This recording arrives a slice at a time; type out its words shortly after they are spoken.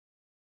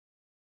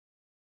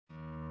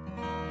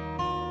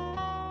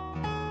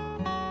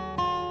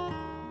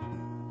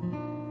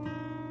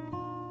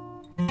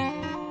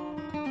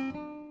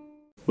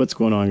What's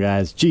going on,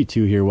 guys?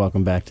 G2 here.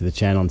 Welcome back to the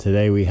channel. And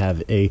today we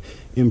have a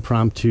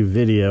impromptu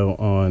video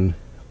on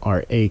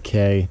our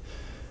AK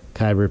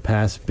Kyber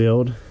Pass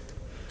build.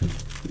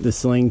 The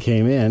sling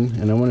came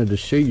in and I wanted to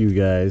show you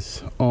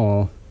guys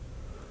all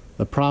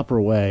the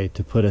proper way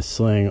to put a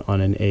sling on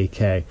an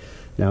AK.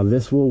 Now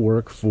this will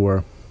work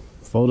for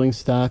folding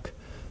stock,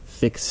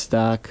 fixed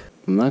stock.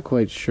 I'm not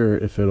quite sure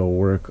if it'll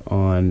work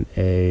on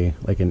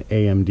like an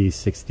AMD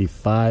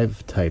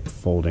 65 type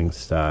folding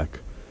stock,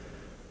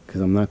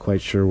 because I'm not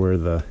quite sure where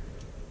the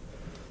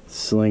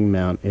sling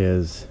mount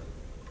is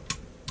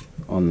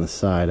on the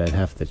side. I'd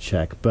have to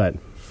check, but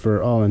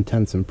for all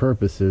intents and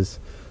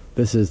purposes,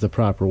 this is the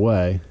proper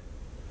way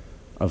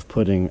of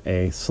putting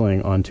a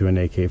sling onto an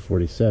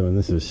AK-47.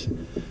 This is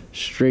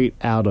straight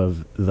out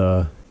of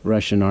the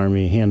Russian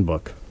Army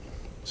handbook.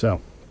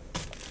 So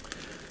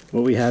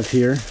what we have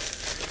here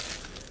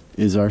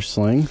is our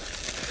sling.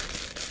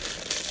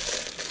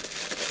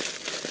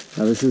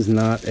 Now this is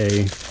not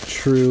a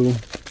true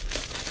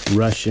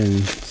Russian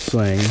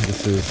sling.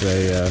 This is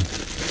a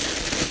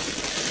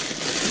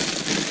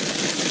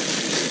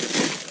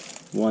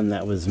one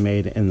that was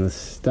made in the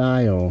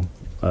style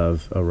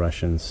of a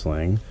Russian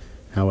sling.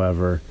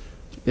 However,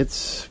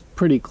 it's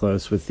pretty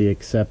close, with the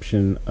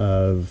exception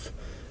of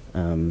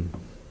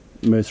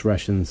most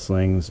Russian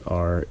slings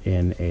are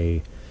in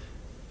a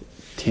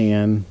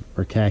tan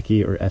or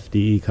khaki or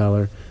FDE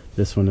color.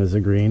 This one is a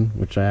green,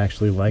 which I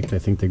actually liked. I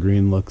think the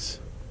green looks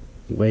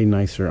way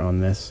nicer on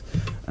this.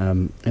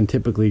 And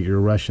typically your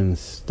Russian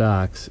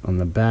stocks on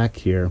the back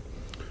here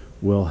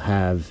will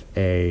have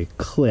a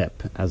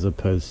clip as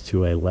opposed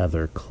to a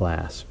leather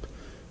clasp,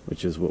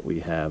 which is what we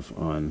have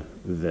on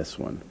this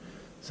one.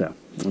 So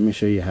let me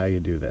show you how you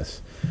do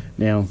this.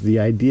 Now the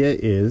idea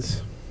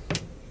is,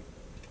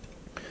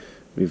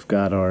 we've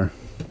got our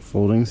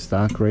folding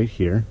stock right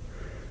here,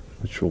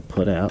 which we'll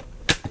put out.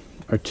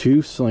 Our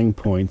two sling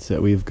points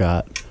that we've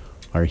got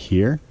are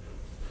here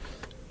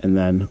and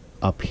then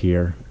up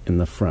here in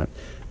the front.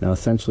 Now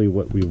essentially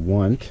what we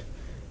want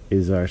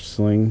is our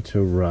sling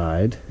to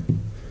ride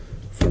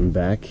from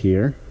back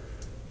here,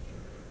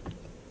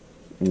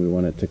 and we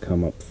want it to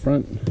come up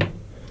front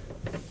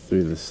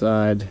through the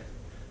side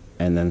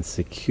and then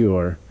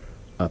secure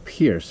up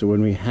here. So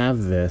when we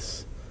have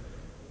this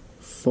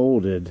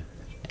folded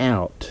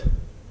out,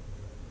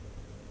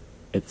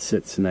 it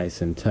sits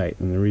nice and tight.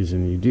 And the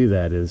reason you do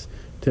that is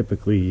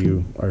typically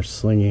you are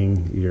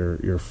slinging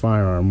your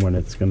firearm when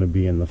it's going to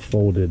be in the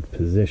folded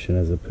position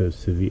as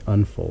opposed to the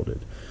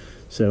unfolded.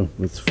 So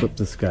let's flip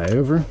this guy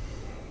over,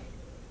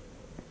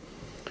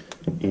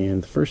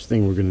 and the first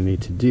thing we're going to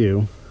need to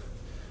do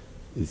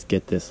is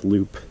get this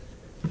loop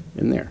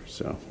in there.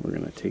 So we're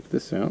going to take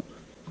this out.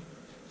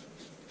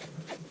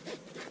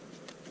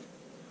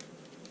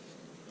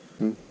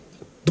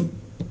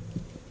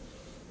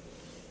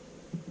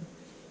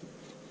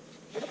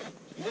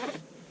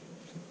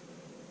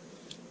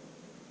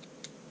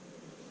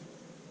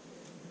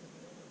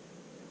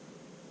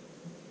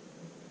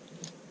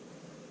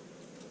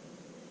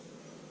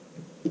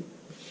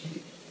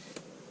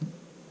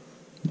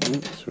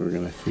 So we're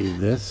going to feed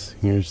this.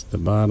 Here's the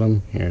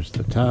bottom, here's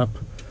the top.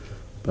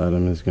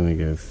 Bottom is going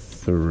to go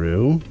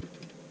through.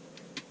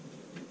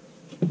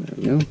 There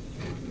we go.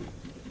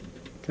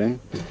 Okay,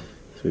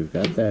 so we've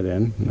got that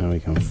in. Now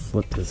we can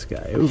flip this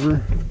guy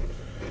over.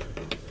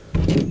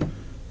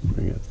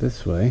 Bring it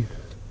this way.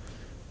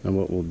 And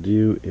what we'll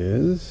do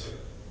is,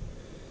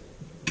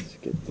 let's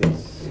get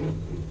this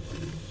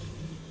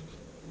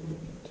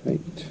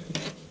tight.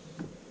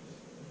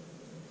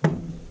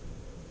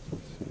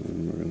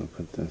 And we're going to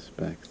put this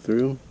back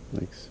through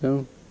like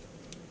so.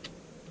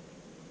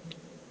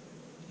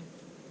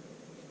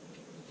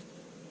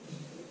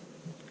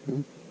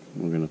 Okay.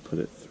 We're going to put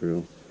it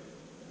through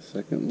the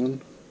second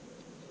one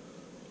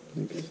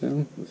like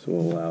so. This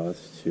will allow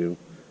us to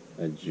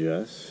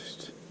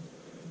adjust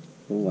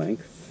the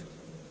length.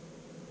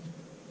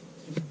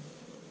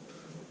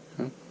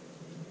 Okay.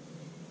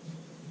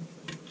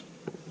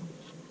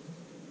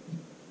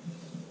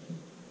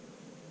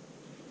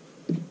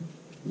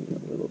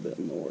 A little bit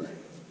more.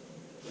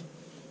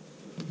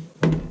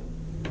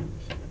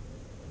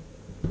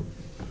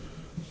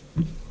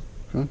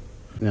 Okay.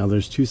 Now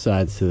there's two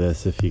sides to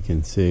this, if you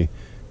can see.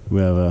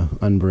 We have a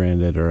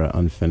unbranded or a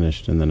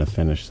unfinished and then a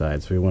finished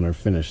side. So we want our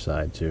finished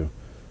side to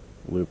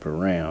loop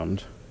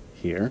around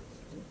here.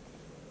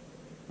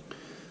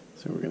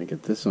 So we're going to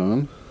get this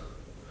on.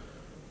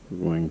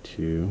 We're going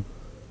to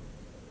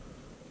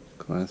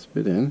clasp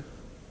it in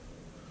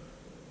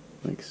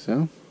like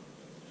so.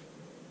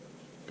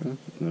 Okay. And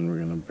then we're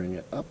going to bring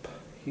it up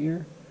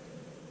here.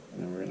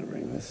 And then we're going to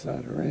bring this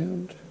side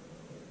around.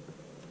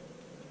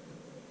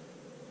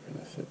 We're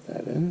going to fit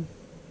that in.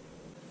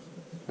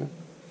 Okay.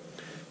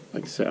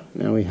 Like so.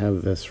 Now we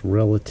have this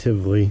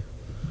relatively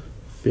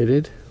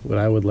fitted. What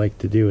I would like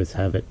to do is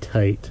have it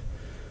tight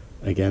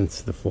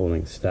against the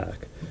folding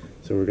stock.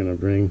 So we're going to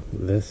bring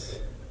this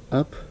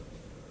up.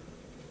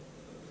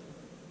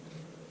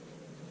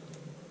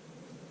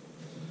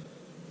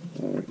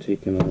 While we're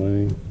taking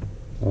away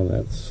all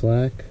that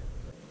slack.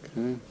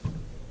 Okay,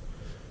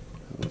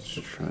 let's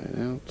try it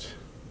out.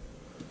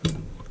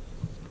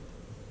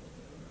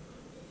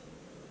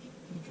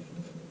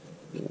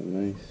 Yeah,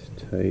 nice,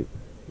 tight.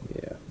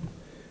 Yeah,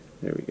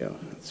 there we go.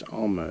 It's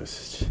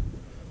almost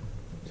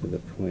to the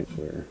point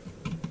where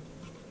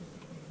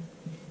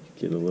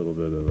get a little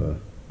bit of a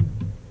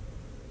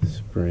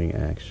spring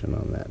action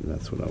on that, and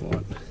that's what I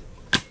want.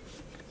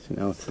 So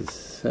now this is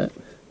set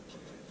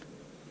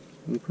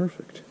and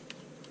perfect.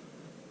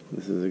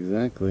 This is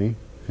exactly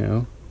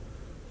how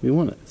we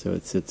want it. So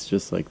it sits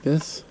just like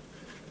this.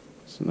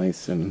 It's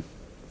nice and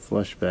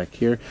flush back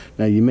here.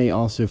 Now you may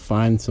also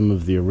find some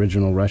of the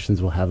original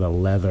Russians will have a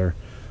leather,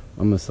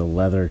 almost a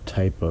leather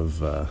type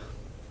of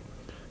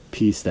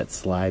piece that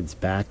slides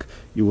back.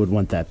 You would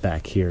want that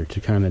back here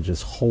to kind of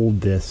just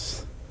hold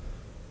this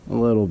a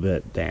little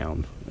bit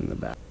down in the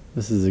back.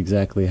 This is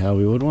exactly how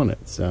we would want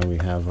it. So we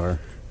have our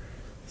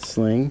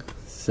sling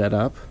set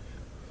up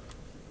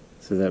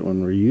so that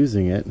when we're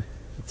using it,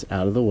 it's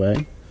out of the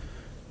way.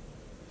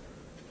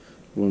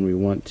 When we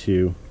want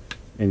to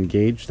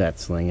engage that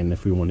sling, and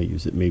if we want to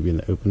use it maybe in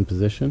the open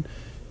position,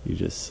 you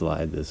just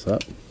slide this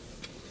up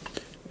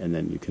and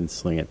then you can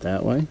sling it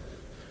that way.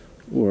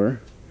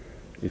 Or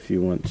if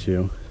you want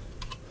to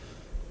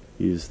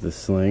use the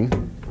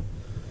sling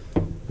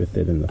with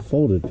it in the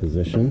folded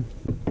position,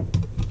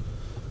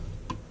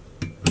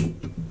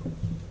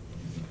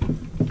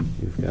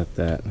 you've got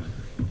that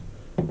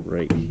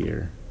right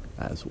here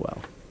as well.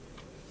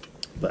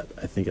 But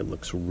I think it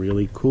looks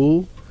really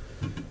cool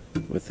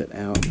with it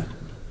out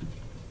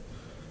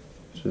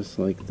just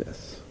like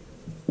this.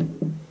 I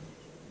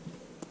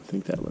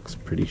think that looks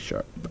pretty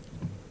sharp.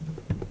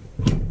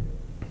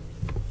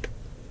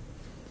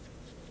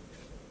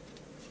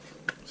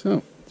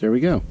 So there we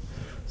go.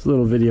 It's a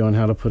little video on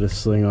how to put a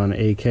sling on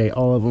AK.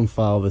 All of them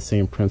follow the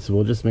same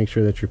principle. Just make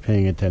sure that you're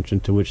paying attention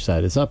to which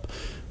side is up,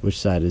 which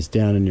side is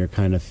down, and you're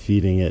kind of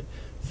feeding it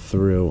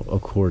through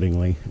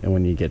accordingly. And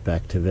when you get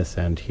back to this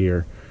end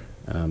here,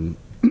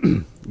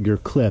 your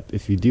clip,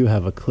 if you do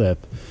have a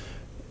clip,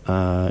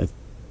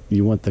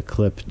 you want the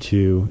clip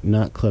to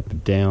not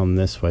clip down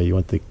this way. You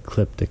want the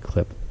clip to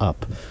clip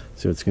up.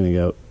 So it's going to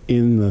go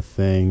in the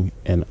thing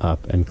and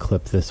up and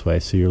clip this way.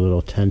 So your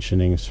little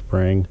tensioning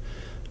spring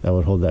that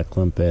would hold that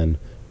clip in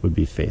would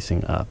be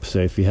facing up. So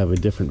if you have a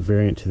different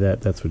variant to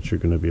that, that's what you're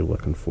going to be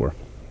looking for.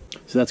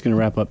 So that's going to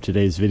wrap up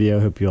today's video.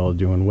 Hope you all are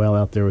doing well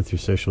out there with your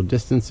social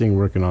distancing,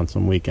 working on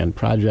some weekend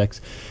projects,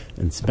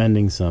 and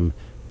spending some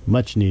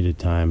much needed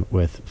time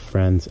with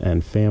friends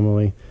and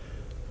family.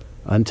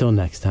 Until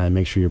next time,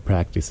 make sure you're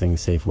practicing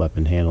safe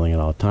weapon handling at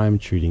all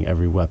times, treating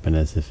every weapon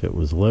as if it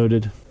was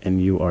loaded,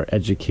 and you are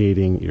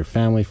educating your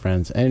family,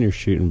 friends, and your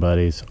shooting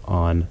buddies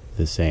on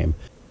the same.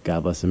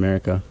 God bless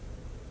America.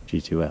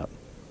 G2 out.